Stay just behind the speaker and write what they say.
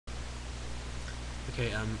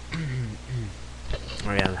Okay,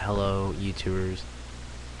 alright, hello YouTubers.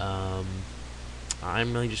 Um,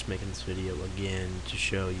 I'm really just making this video again to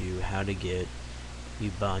show you how to get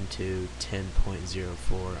Ubuntu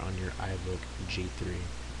 10.04 on your iBook G3.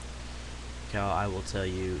 Okay, I will tell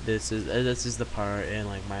you, this is the part in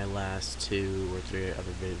like my last 2 or 3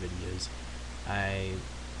 other videos. I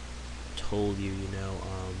told you,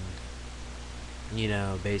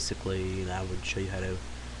 basically I would show you how to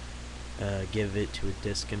give it to a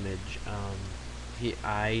disk image.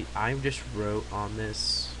 I just wrote on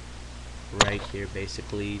this right here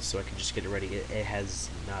basically so I can just get it ready. It has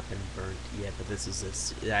not been burnt yet, but I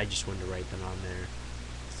just wanted to write them on there.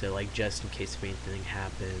 So like just in case if anything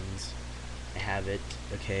happens, I have it.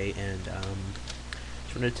 Okay, and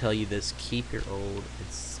just wanted to tell you this: keep your old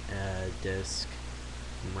disk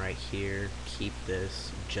right here. Keep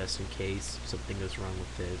this just in case something goes wrong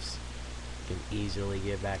with this. You can easily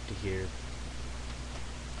get back to here.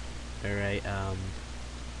 Alright,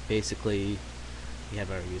 basically we have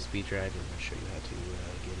our USB drive. I'm going to show you how to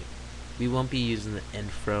get it. We won't be using the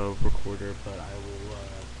info recorder, but I will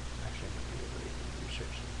actually I'm not going to do any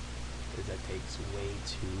research because that takes way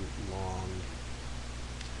too long.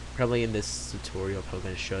 Probably in this tutorial I'm probably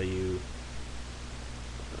going to show you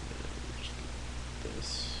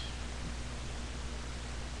this.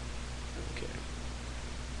 Okay.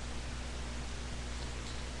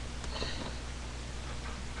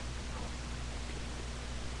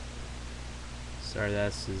 Sorry,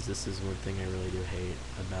 this is one thing I really do hate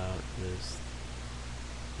about this.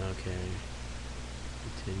 Okay.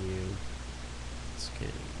 Continue.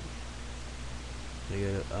 Scanning. I'm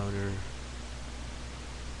gonna go to owner.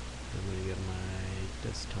 I'm gonna go to my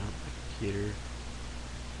desktop, my computer.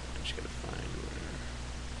 I just gotta find where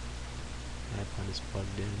my iPod is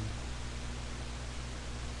plugged in.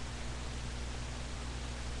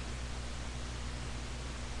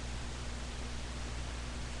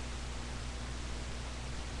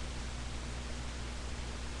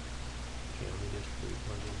 Okay, let me just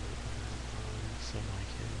re-plug in my iPod so I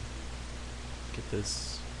can get this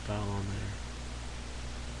file on there.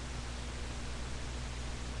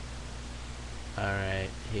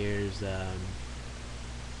 Alright, here's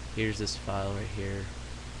this file right here.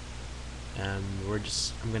 I'm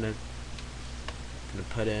gonna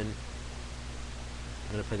put in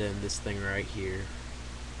this thing right here.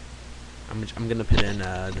 I'm gonna put in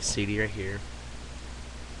the CD right here.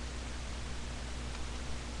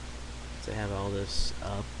 So I have all this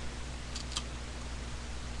up.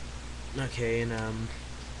 Okay, and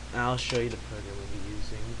I'll show you the program we'll be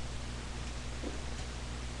using.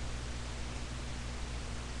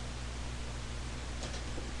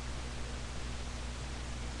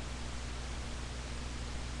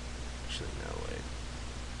 Actually, no, wait.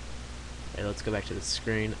 Okay, let's go back to the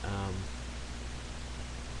screen.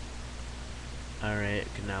 Alright,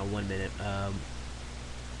 now 1 minute.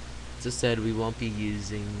 As I said, we won't be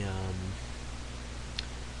using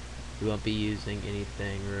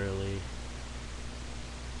anything really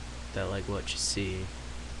that like what you see.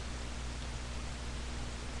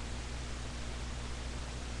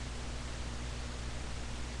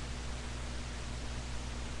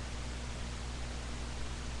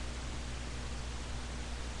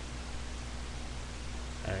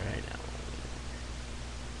 Alright,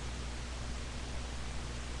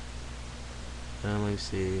 now let me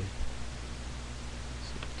see.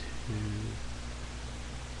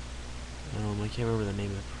 I can't remember the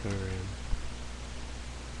name of the program.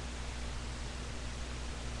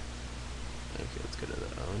 Okay, let's go to the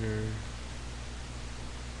owner.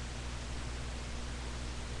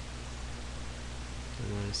 I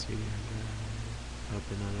want to see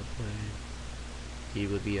open autoplay. He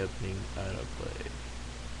would be opening autoplay.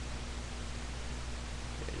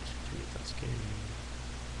 Okay, just continue that scanning.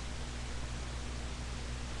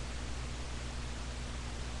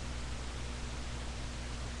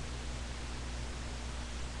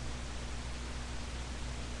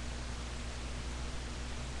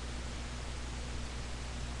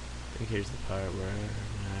 I think here's the part where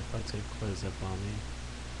my iPod's gonna close up on me,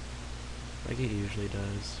 like it usually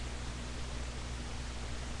does.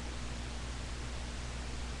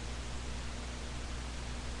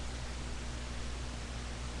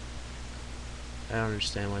 I don't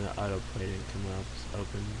understand why the autoplay didn't come up. Just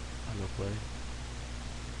open autoplay.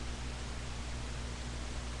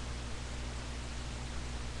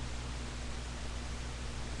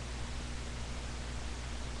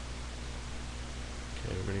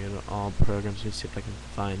 Okay, we're gonna go to all programs and see if I can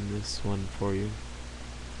find this one for you.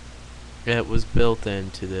 Yeah, it was built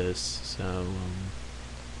into this, so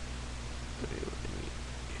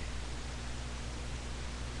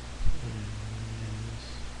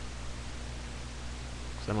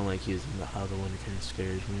because I don't like using the other one. It kind of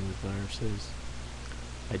scares me with viruses.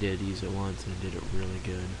 I did use it once and it did it really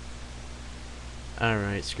good.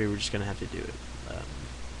 Alright, screw, we're just gonna have to do it.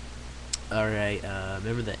 Alright,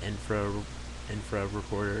 remember the infra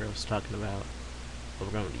recorder I was talking about? Well,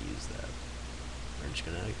 we're going to use that. We're just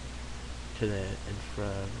gonna to the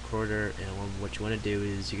infra recorder, and what you want to do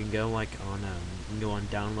is you can go like on you can go on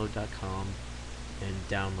download.com and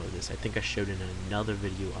download this. I think I showed it in another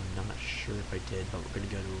video. I'm not sure if I did, but we're gonna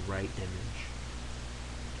go to write image,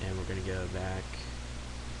 and we're gonna go back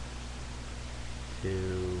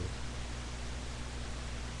to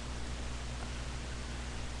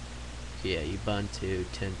Ubuntu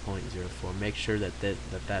 10.04. Make sure that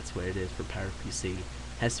that's what it is for PowerPC. It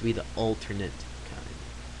has to be the alternate kind.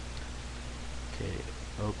 Okay,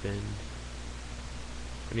 open.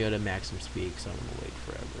 I'm gonna go to maximum speed because I don't want to wait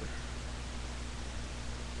forever.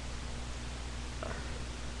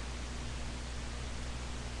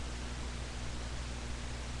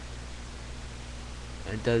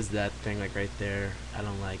 And it does that thing like right there. I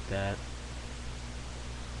don't like that.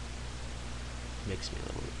 Makes me a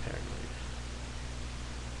little bit paranoid.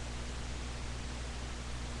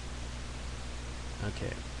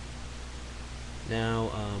 Okay.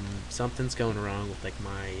 Now, something's going wrong with like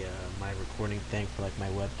my recording thing for like my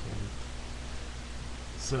webcam.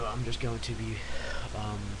 So I'm just going to be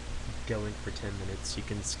going for 10 minutes. You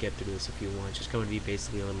can skip through this if you want. It's just going to be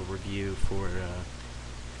basically a little review for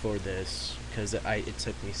this, because it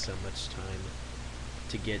took me so much time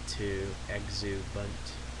to get to ubuntu,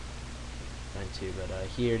 but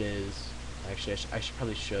here it is. Actually, I should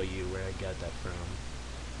probably show you where I got that from.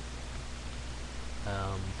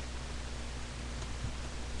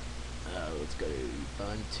 Let's go to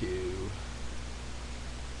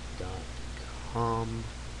ubuntu.com.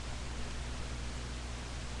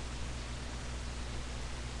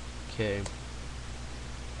 Okay.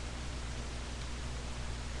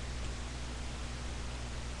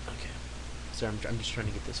 Sorry, I'm just trying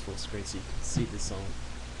to get this full screen so you can see this on.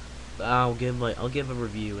 I'll give a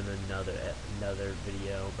review in another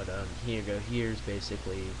video, but here you go. Here's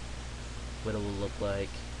basically what it will look like.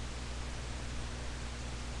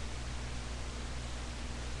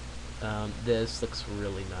 This looks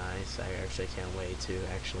really nice. I actually can't wait to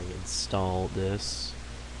actually install this,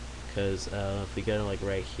 because if we go to like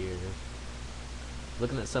right here,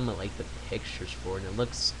 looking at some of like the pictures for it, and it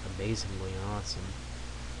looks amazingly awesome.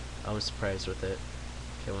 I was surprised with it.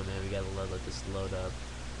 Okay, well, man, we gotta let this load up.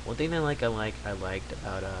 One thing I liked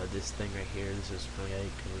about this thing right here. This is probably like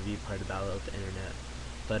a review part about the internet,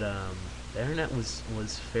 but the internet was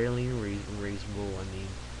fairly reasonable. I mean,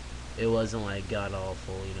 it wasn't like god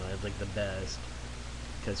awful, you know, it's like the best.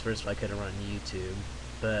 Because first of all, I couldn't run YouTube,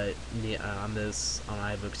 but on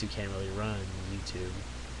iBooks you can't really run YouTube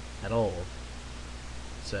at all.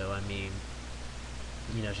 So I mean,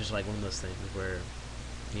 you know, it's just like one of those things where,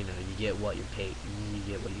 you know, you get what you pay. You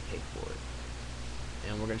get what you pay for it.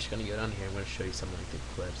 And we're just gonna go down here. I'm gonna show you some like the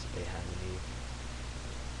clips that they have in me.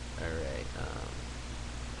 All right.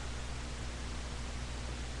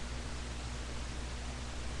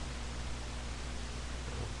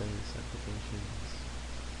 Things, applications.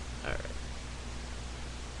 All right.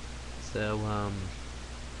 So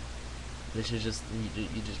this is just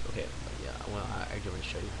you just okay. Yeah. Well, I do want to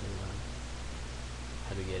show you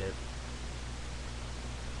how to get it.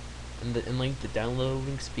 And like the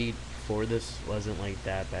downloading speed for this wasn't like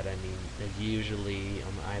that bad. I mean, usually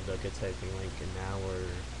on the iBook it took me like an hour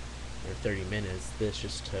or 30 minutes. This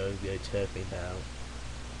just took me about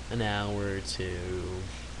an hour to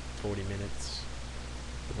 40 minutes.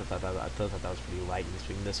 I thought that was pretty lightning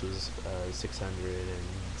speed. This was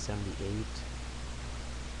 678.9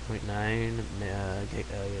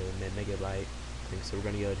 megabyte. So we're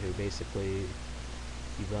gonna go to basically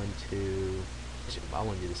Ubuntu. I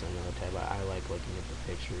want to do this on another tab. I like looking at the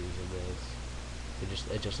pictures of this.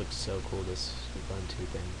 It just looks so cool, this Ubuntu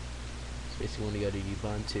thing. So basically, when we go to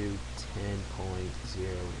Ubuntu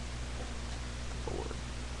 10.04.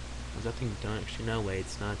 Was that thing done? Actually, no, wait,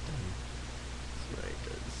 it's not done. That's right, it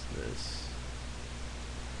does this.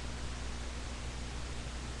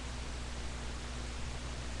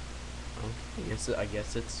 Okay, I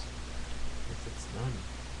guess it's done.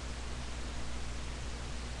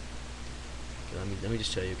 Let me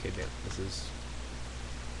just show you. Okay, man, this is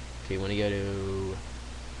okay. You want to go to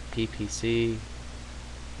PPC,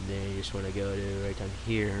 then you just want to go to right down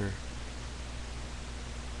here,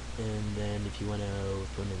 and then if you want to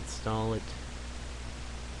install it,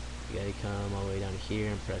 you gotta come all the way down here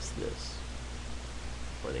and press this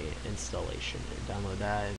for the installation and download that.